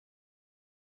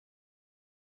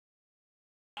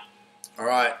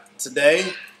Alright,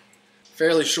 today,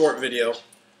 fairly short video,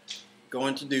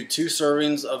 going to do 2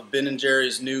 servings of Ben &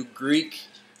 Jerry's new Greek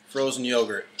frozen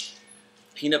yogurt,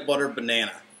 peanut butter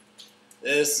banana.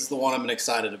 This is the one I've been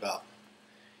excited about.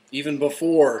 Even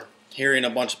before hearing a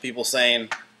bunch of people saying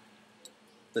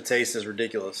the taste is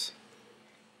ridiculous.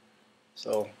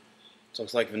 So, it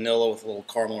looks like vanilla with a little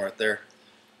caramel right there.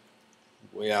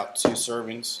 Weigh out 2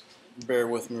 servings. Bear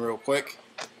with me real quick.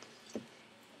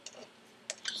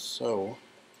 So,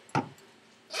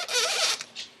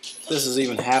 this is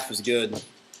even half as good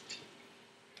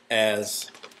as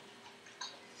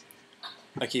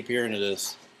I keep hearing it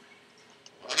is.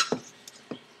 I'm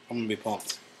going to be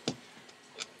pumped.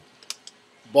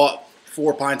 Bought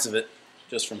 4 pints of it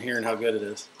just from hearing how good it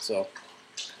is. So,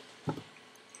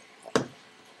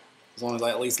 as long as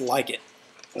I at least like it,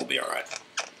 we'll be alright.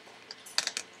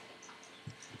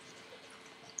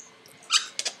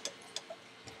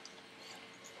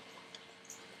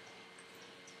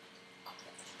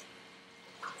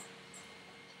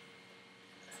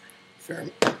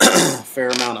 Fair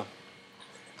amount of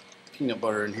peanut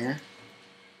butter in here.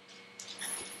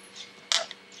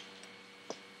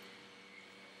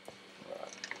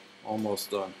 Right,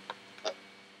 almost done. There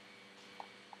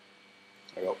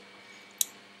we go.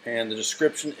 And the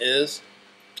description is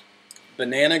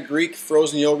banana Greek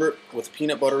frozen yogurt with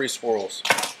peanut buttery swirls.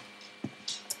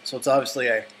 So it's obviously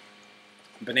a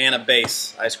banana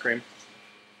base ice cream.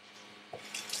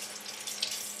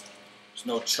 There's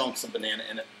no chunks of banana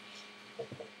in it.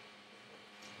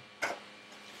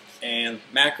 And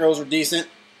macros are decent.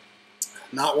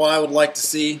 Not what I would like to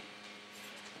see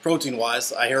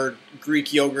protein-wise. I heard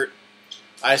Greek yogurt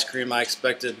ice cream. I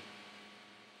expected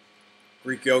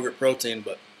Greek yogurt protein,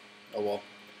 but oh well.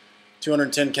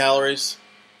 210 calories,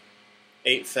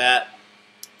 8 fat,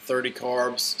 30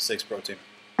 carbs, 6 protein.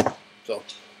 So,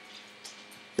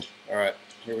 alright,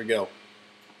 here we go.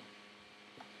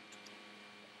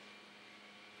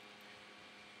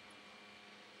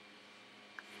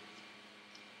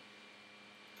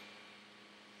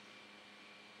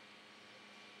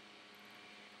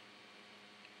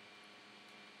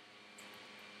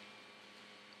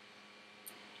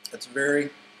 It's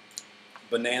very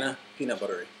banana peanut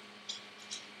buttery.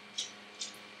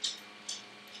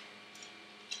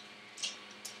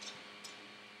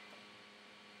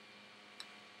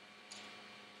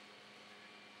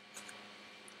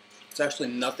 It's actually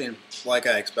nothing like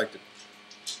I expected.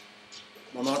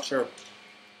 I'm not sure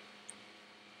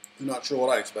what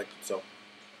I expected, so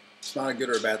it's not a good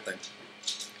or a bad thing.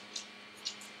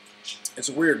 It's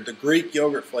weird. The Greek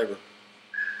yogurt flavor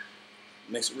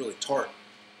makes it really tart,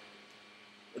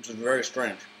 which is very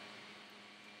strange.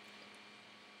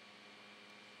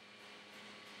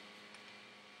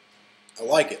 I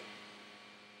like it.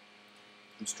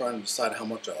 I'm just trying to decide how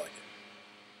much I like it.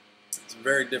 It's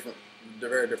very different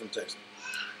taste.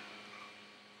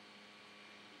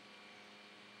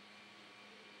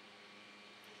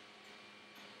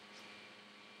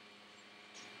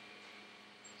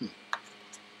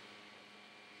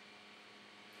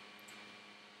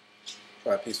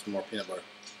 Try a piece of more peanut butter.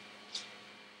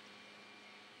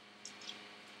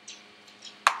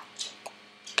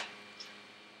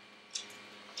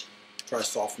 Try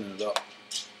softening it up.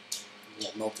 It's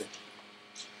not melting.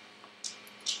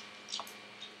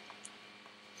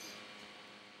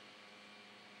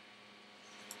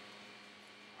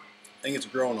 I think it's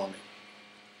growing on me.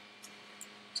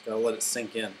 Just gotta let it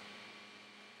sink in.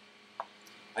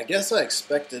 I guess I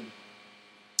expected,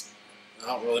 I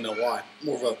don't really know why,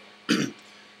 more of a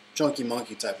chunky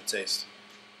monkey type of taste,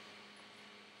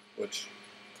 which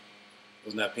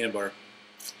doesn't have peanut butter.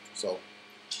 So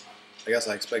I guess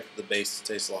I expected the base to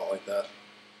taste a lot like that.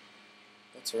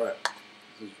 That's alright.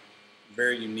 This is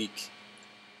very unique.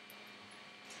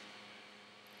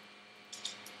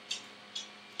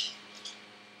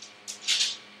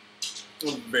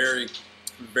 Very,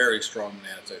 very strong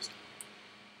banana taste.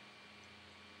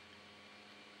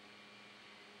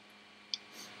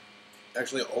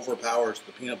 Actually overpowers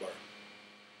the peanut butter,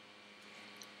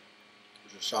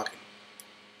 which is shocking.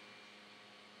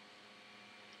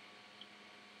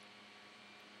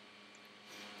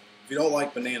 If you don't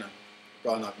like banana, you're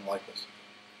probably not going to like this.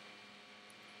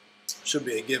 Should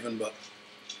be a given, but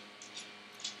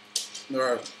there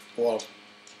are a lot of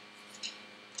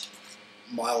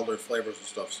milder flavors and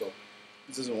stuff, so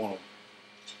this isn't one of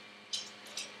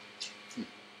them.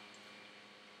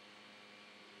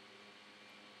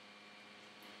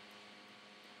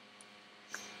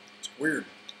 It's weird.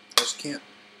 I just can't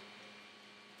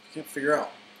figure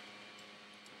out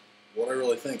what I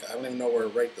really think. I don't even know where to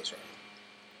rate this right now.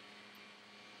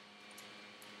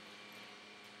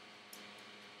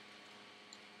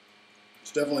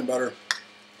 It's definitely better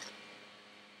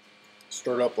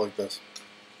stirred up like this.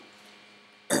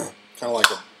 Kind of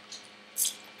like a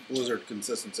blizzard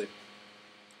consistency.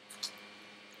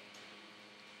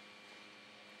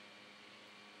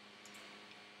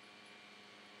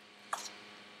 I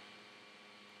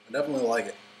definitely like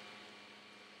it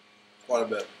quite a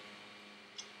bit.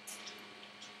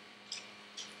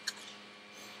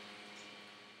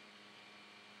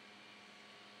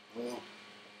 I don't know.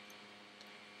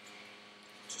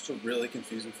 It's just a really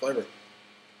confusing flavor.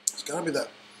 It's gotta be that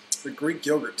the Greek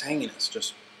yogurt tanginess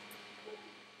just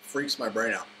freaks my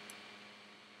brain out.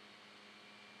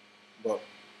 But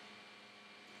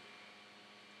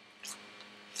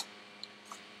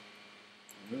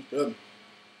it's good.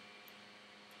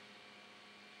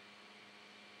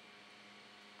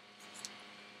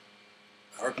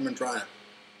 I recommend trying it.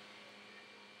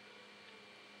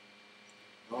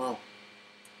 I don't know.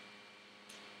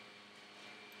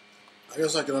 I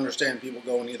guess I can understand people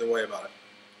going either way about it.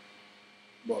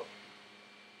 But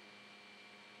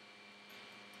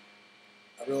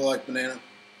I really like banana,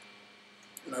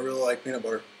 and I really like peanut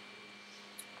butter.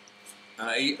 And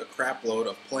I ate a crap load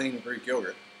of plain Greek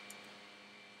yogurt.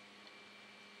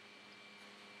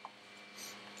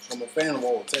 So I'm a fan of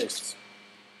all the tastes.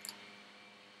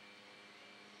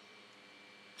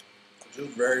 It's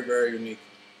just very, very unique.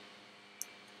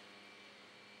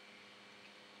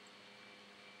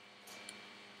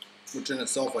 Which in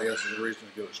itself, I guess, is a reason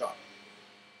to give it a shot.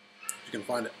 If you can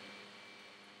find it.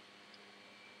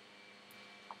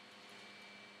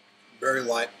 Very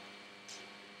light.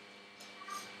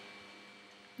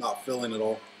 Not filling at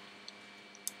all.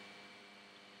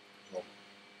 So.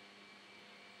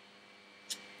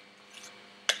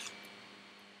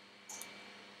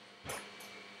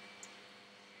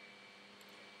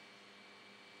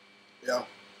 Yeah.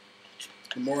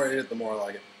 The more I eat it, the more I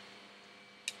like it.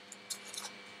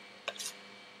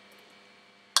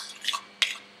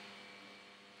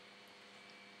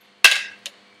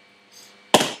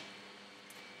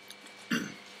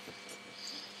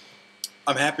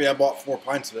 I'm happy I bought 4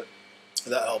 pints of it.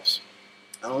 That helps.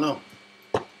 I don't know.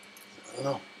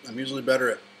 I'm usually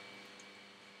better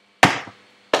at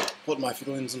putting my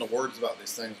feelings into words about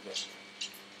these things, but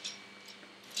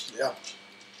yeah.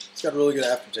 It's got a really good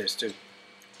aftertaste too.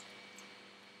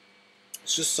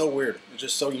 It's just so weird. It's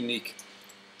just so unique.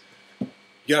 You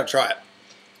gotta try it.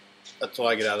 That's what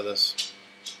I get out of this.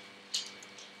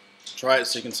 Try it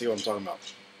so you can see what I'm talking about.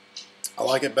 I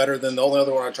like it better than the only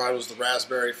other one I tried was the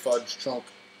raspberry fudge chunk.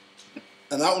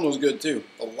 And that one was good too.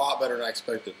 A lot better than I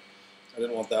expected. I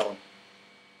didn't want that one.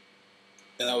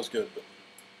 And that was good, but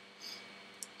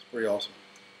it's pretty awesome.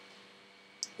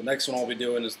 The next one I'll be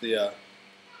doing is the,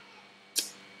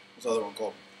 what's the other one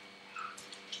called?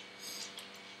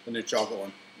 The new chocolate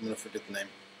one. I'm going to forget the name.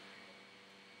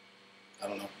 I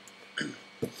don't know.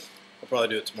 I'll probably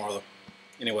do it tomorrow though.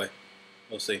 Anyway,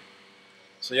 we'll see.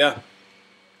 So yeah.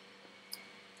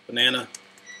 Banana,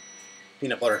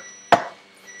 peanut butter. I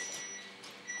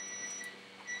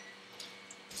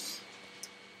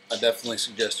definitely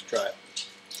suggest you try it.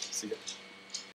 See ya.